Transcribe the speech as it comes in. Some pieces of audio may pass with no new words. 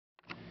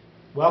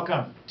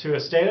Welcome to A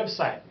State of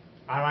Sight.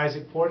 I'm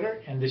Isaac Porter,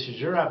 and this is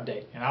your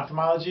update in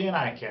ophthalmology and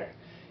eye care.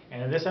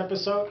 And in this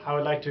episode, I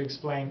would like to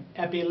explain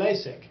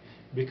epi-LASIK,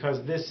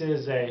 because this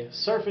is a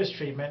surface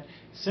treatment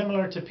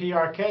similar to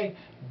PRK,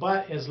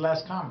 but is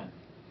less common.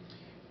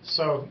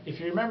 So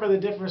if you remember the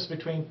difference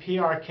between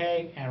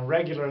PRK and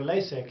regular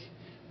LASIK,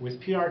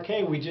 with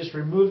PRK we just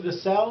remove the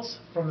cells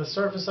from the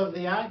surface of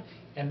the eye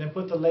and then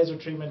put the laser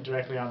treatment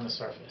directly on the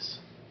surface.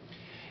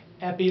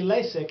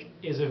 Epi-LASIK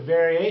is a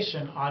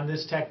variation on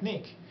this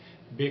technique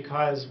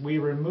because we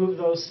remove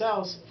those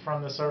cells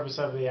from the surface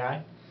of the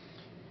eye,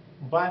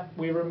 but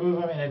we remove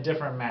them in a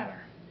different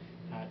manner.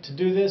 To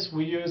do this,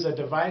 we use a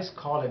device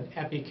called an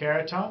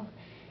epi-keratome,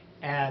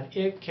 and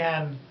it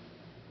can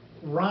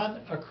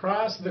run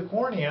across the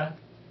cornea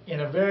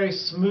in a very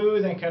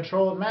smooth and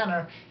controlled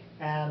manner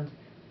and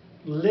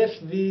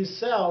lift these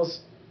cells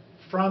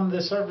from the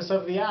surface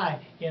of the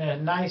eye in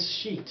a nice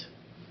sheet.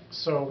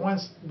 So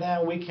once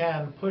then we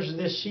can push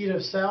this sheet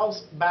of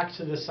cells back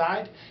to the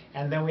side,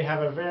 and then we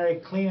have a very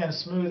clean and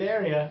smooth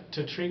area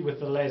to treat with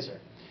the laser.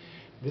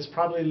 This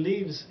probably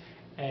leaves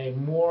a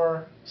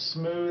more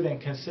smooth and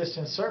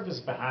consistent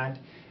surface behind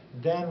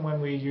than when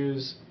we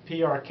use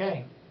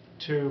PRK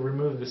to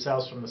remove the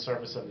cells from the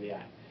surface of the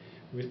eye.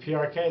 With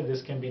PRK,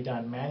 this can be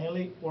done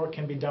manually or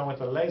can be done with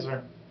a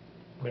laser,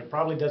 but it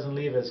probably doesn't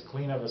leave as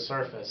clean of a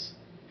surface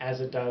as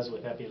it does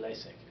with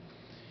epi-LASIK.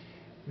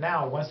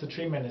 Now, once the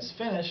treatment is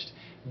finished,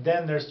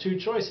 then there's two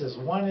choices.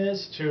 One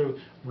is to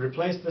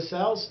replace the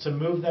cells, to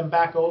move them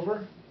back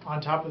over on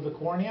top of the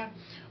cornea,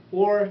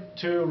 or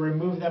to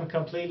remove them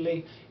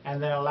completely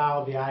and then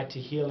allow the eye to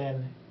heal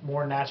in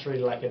more naturally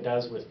like it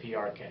does with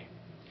PRK.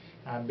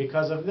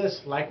 Because of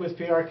this, like with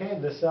PRK,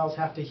 the cells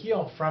have to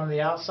heal from the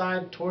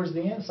outside towards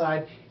the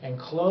inside and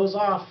close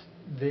off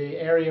the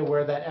area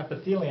where that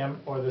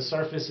epithelium or the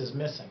surface is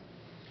missing.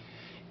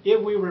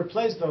 If we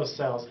replace those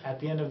cells at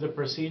the end of the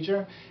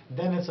procedure,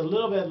 then it's a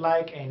little bit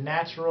like a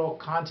natural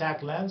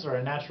contact lens or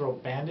a natural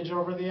bandage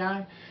over the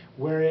eye,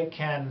 where it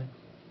can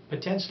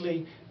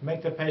potentially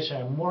make the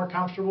patient more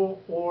comfortable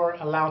or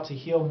allow to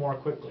heal more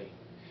quickly.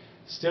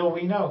 Still,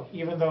 we know,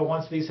 even though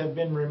once these have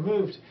been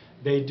removed,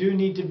 they do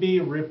need to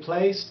be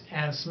replaced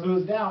and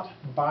smoothed out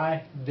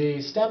by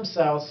the stem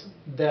cells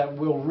that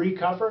will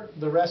recover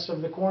the rest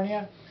of the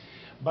cornea.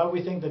 But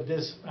we think that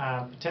this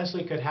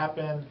potentially could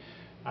happen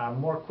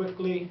more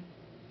quickly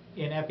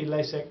in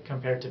epi-LASIK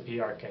compared to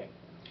PRK.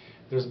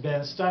 There's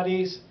been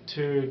studies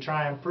to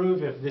try and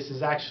prove if this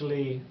is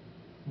actually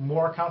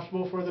more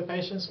comfortable for the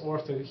patients or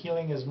if the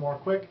healing is more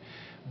quick,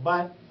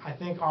 but I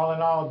think all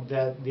in all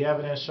that the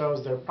evidence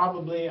shows they're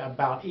probably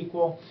about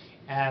equal,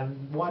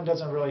 and one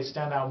doesn't really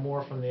stand out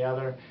more from the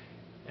other,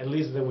 at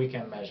least that we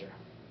can measure.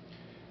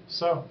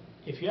 So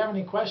if you have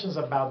any questions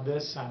about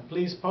this,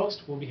 please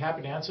post. We'll be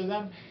happy to answer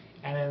them.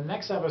 And in the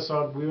next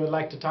episode, we would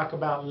like to talk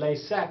about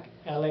LASIK,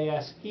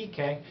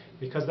 L-A-S-E-K,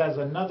 because that's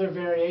another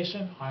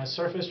variation on a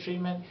surface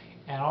treatment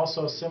and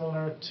also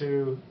similar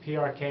to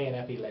PRK and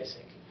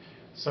epi-LASIK.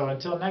 So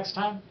until next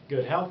time,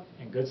 good health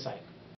and good sight.